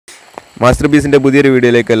മാസ്റ്റർപീസിന്റെ പുതിയൊരു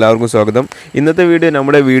വീഡിയോയിലേക്ക് എല്ലാവർക്കും സ്വാഗതം. ഇന്നത്തെ വീഡിയോ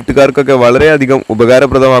നമ്മുടെ വീട്ടുകാർക്കൊക്കെ വളരെയധികം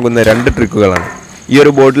ഉപകാരപ്രദമാകുന്ന രണ്ട് ട്രിക്കുകളാണ്. ഈ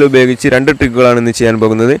ഒരു ബോട്ടിൽ ഉപയോഗിച്ച് രണ്ട് ട്രിക്കുകളാണ് ഇന്ന് ചെയ്യാൻ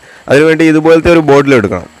പോകുന്നത്. അതിനുവേണ്ടി ഇതുപോലത്തെ ഒരു ബോട്ടിൽ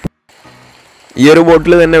എടുക്കണം. ഈ ഒരു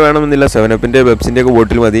ബോട്ടിൽ തന്നെ വേണമെന്നില്ല, 7-Upന്റെ പെപ്സിൻ്റെ ഒക്കെ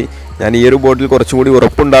ബോട്ടിൽ മതി. ഞാൻ ഈ ഒരു ബോട്ടിൽ കുറച്ചും കൂടി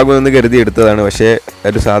ഉറപ്പുണ്ടാകുമെന്ന് കരുതി എടുത്തതാണ്. പക്ഷേ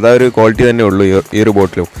ഒരു സാധാ ഒരു ക്വാളിറ്റി തന്നെ ഉള്ളൂ ഈ ഒരു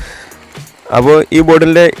ബോട്ടിലും. അപ്പോൾ ഈ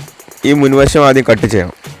ബോട്ടിലിൻ്റെ ഈ മുൻവശം ആദ്യം കട്ട്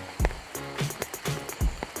ചെയ്യണം.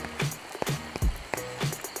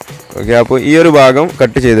 ഓക്കെ, അപ്പോൾ ഈ ഒരു ഭാഗം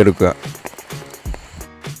കട്ട് ചെയ്തെടുക്കുക.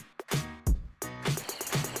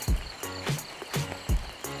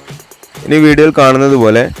 ഇനി വീഡിയോയിൽ കാണുന്നത്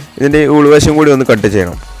പോലെ ഇതിൻ്റെ ഉൾവശം കൂടി ഒന്ന് കട്ട്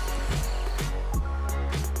ചെയ്യണം.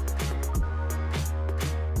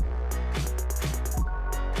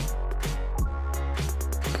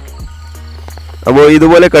 അപ്പോൾ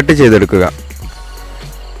ഇതുപോലെ കട്ട് ചെയ്തെടുക്കുക.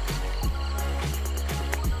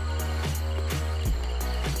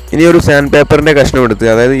 ഇനി ഒരു സാൻഡ് പേപ്പറിൻ്റെ കഷ്ണം എടുത്ത്,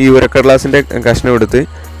 അതായത് ഈ ഉരക്കടലാസിൻ്റെ കഷ്ണം എടുത്ത്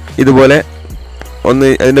ഇതുപോലെ ഒന്ന്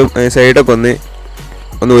അതിൻ്റെ സൈഡൊക്കെ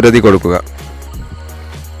ഒന്ന് ഉരതി കൊടുക്കുക.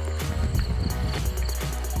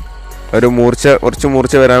 കുറച്ച്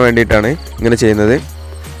മൂർച്ച വരാൻ വേണ്ടിയിട്ടാണ് ഇങ്ങനെ ചെയ്യുന്നത്.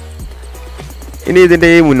 ഇനി ഇതിൻ്റെ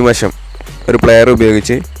ഈ മുൻവശം ഒരു പ്ലെയർ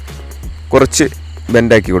ഉപയോഗിച്ച് കുറച്ച്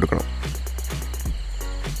ബെൻഡാക്കി കൊടുക്കണം.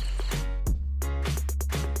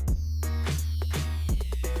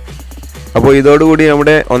 അപ്പോൾ ഇതോടുകൂടി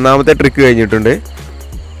നമ്മുടെ ഒന്നാമത്തെ ട്രിക്ക് കഴിഞ്ഞിട്ടുണ്ട്.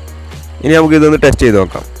 ഇനി നമുക്ക് ഇതൊന്ന് ടെസ്റ്റ് ചെയ്ത്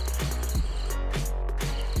നോക്കാം.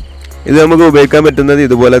 ഇത് നമുക്ക് ഉപയോഗിക്കാൻ പറ്റുന്നത്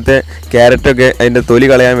ഇതുപോലത്തെ ക്യാരറ്റൊക്കെ അതിൻ്റെ തൊലി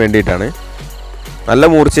കളയാൻ വേണ്ടിയിട്ടാണ്. നല്ല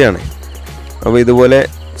മൂർച്ചയാണ്. അപ്പോൾ ഇതുപോലെ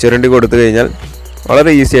ചുരണ്ടി കൊടുത്തു കഴിഞ്ഞാൽ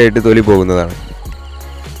വളരെ ഈസി ആയിട്ട് തൊലി പോകുന്നതാണ്.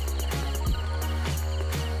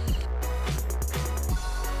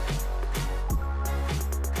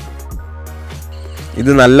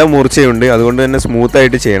 ഇത് നല്ല മൂർച്ചയുണ്ട്, അതുകൊണ്ട് തന്നെ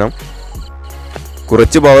സ്മൂത്തായിട്ട് ചെയ്യണം.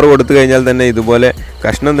 കുറച്ച് പവർ കൊടുത്തു കഴിഞ്ഞാൽ തന്നെ ഇതുപോലെ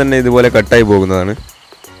കഷ്ണം തന്നെ ഇതുപോലെ കട്ടായി പോകുന്നതാണ്.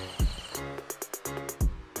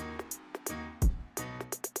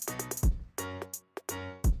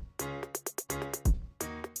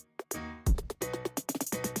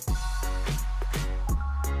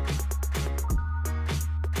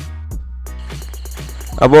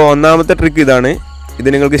 അപ്പോൾ ഒന്നാമത്തെ ട്രിക്ക് ഇതാണ്. ഇത്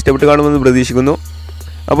നിങ്ങൾക്ക് ഇഷ്ടപ്പെട്ട് കാണുമെന്ന് പ്രതീക്ഷിക്കുന്നു.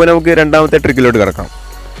 അപ്പോൾ നമുക്ക് രണ്ടാമത്തെ ട്രിക്കിലോട്ട് കിടക്കാം.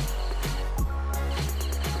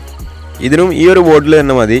 ഇതിനും ഈ ഒരു ബോട്ടിൽ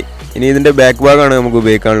തന്നെ മതി. ഇനി ഇതിൻ്റെ ബാക്ക് ഭാഗമാണ് നമുക്ക്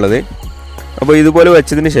ഉപയോഗിക്കാനുള്ളത്. അപ്പോൾ ഇതുപോലെ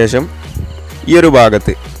വെച്ചതിന് ശേഷം ഈ ഒരു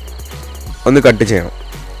ഭാഗത്ത് ഒന്ന് കട്ട് ചെയ്യണം.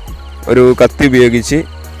 ഒരു കത്തി ഉപയോഗിച്ച്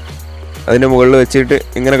അതിൻ്റെ മുകളിൽ വെച്ചിട്ട്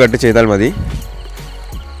ഇങ്ങനെ കട്ട് ചെയ്താൽ മതി.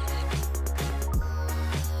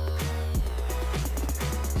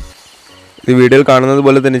 ഇത് വീഡിയോയിൽ കാണുന്നത്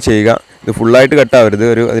പോലെ തന്നെ ചെയ്യുക. ഇത് ഫുള്ളായിട്ട് കട്ടാവരുത്,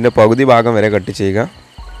 അതിൻ്റെ പകുതി ഭാഗം വരെ കട്ട് ചെയ്യുക.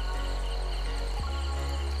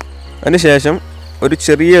 അതിനുശേഷം ഒരു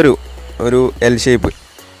ചെറിയൊരു എൽ ഷേപ്പ്,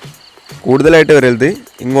 കൂടുതലായിട്ട് വരരുത്,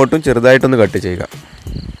 ഇങ്ങോട്ടും ചെറുതായിട്ടൊന്ന് കട്ട് ചെയ്യുക.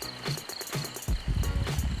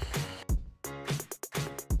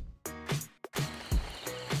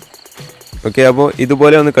 ഓക്കെ, അപ്പോൾ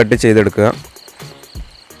ഇതുപോലെ ഒന്ന് കട്ട് ചെയ്തെടുക്കുക.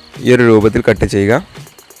 ഈ ഒരു രൂപത്തിൽ കട്ട് ചെയ്യുക.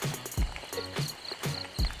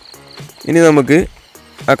 ഇനി നമുക്ക്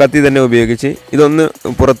ആ കത്തി തന്നെ ഉപയോഗിച്ച് ഇതൊന്ന്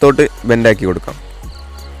പുറത്തോട്ട് ബെൻഡാക്കി കൊടുക്കാം.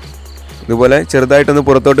 ഇതുപോലെ ചെറുതായിട്ടൊന്ന്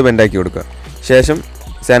പുറത്തോട്ട് ബെൻഡാക്കി കൊടുക്കുക. ശേഷം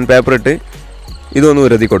സാൻഡ് പേപ്പർ ഇട്ട് ഇതൊന്ന്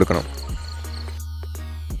ഉരതി കൊടുക്കണം.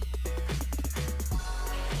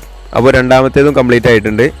 അപ്പോൾ രണ്ടാമത്തേതും കംപ്ലീറ്റ്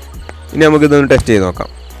ആയിട്ടുണ്ട്. ഇനി നമുക്കിതൊന്ന് ടെസ്റ്റ് ചെയ്ത് നോക്കാം.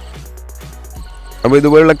 അപ്പോൾ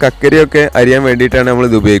ഇതുപോലുള്ള കക്കരിയൊക്കെ അരിയാൻ വേണ്ടിയിട്ടാണ്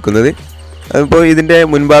നമ്മളിത് ഉപയോഗിക്കുന്നത്. അതിപ്പോൾ ഇതിൻ്റെ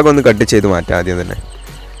മുൻഭാഗം ഒന്ന് കട്ട് ചെയ്ത് മാറ്റാം ആദ്യം തന്നെ.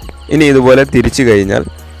 ഇനി ഇതുപോലെ തിരിച്ചു കഴിഞ്ഞാൽ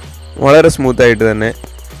വളരെ സ്മൂത്തായിട്ട് തന്നെ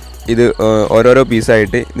ഇത് ഓരോരോ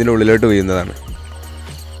പീസായിട്ട് ഇതിനുള്ളിലോട്ട് വീഴുന്നതാണ്.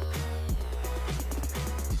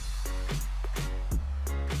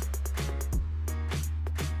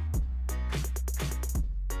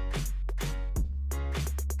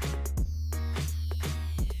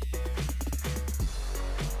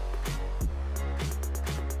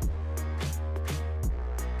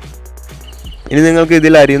 ഇനി നിങ്ങൾക്ക്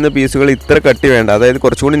ഇതിൽ അരിയുന്ന പീസുകൾ ഇത്ര കട്ടി വേണ്ട, അതായത്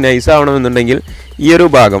കുറച്ചുകൂടി നൈസ് ആവണമെന്നുണ്ടെങ്കിൽ ഈ ഒരു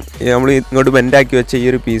ഭാഗം നമ്മൾ ഇങ്ങോട്ട് ബെൻഡാക്കി വെച്ച ഈ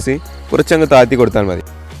ഒരു പീസ് കുറച്ചങ്ങ് താഴ്ത്തി കൊടുത്താൽ മതി.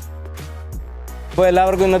 അപ്പോൾ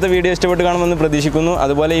എല്ലാവർക്കും ഇന്നത്തെ വീഡിയോ ഇഷ്ടപ്പെട്ട് കാണുമെന്ന് പ്രതീക്ഷിക്കുന്നു.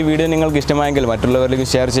 അതുപോലെ ഈ വീഡിയോ നിങ്ങൾക്ക് ഇഷ്ടമായെങ്കിൽ മറ്റുള്ളവരിലേക്ക്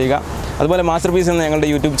ഷെയർ ചെയ്യുക. അതുപോലെ മാസ്റ്റർപീസ് എന്ന ഞങ്ങളുടെ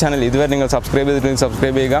യൂട്യൂബ് ചാനൽ ഇതുവരെ നിങ്ങൾ സബ്സ്ക്രൈബ് ചെയ്തിട്ടുണ്ടെങ്കിൽ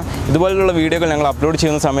സബ്സ്ക്രൈബ് ചെയ്യുക. ഇതുപോലുള്ള വീഡിയോകൾ ഞങ്ങൾ അപ്ലോഡ്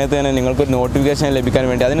ചെയ്യുന്ന സമയത്ത് തന്നെ നിങ്ങൾക്കൊരു നോട്ടിഫിക്കേഷൻ ലഭിക്കാൻ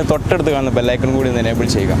വേണ്ടി അതിന് തൊട്ടടുത്ത് കാണുന്ന ബെല്ലൈക്കൺ കൂടി ഒന്ന് എനേബിൾ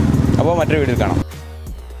ചെയ്യുക. അപ്പോൾ മറ്റൊരു വീഡിയോയിൽ കാണാം.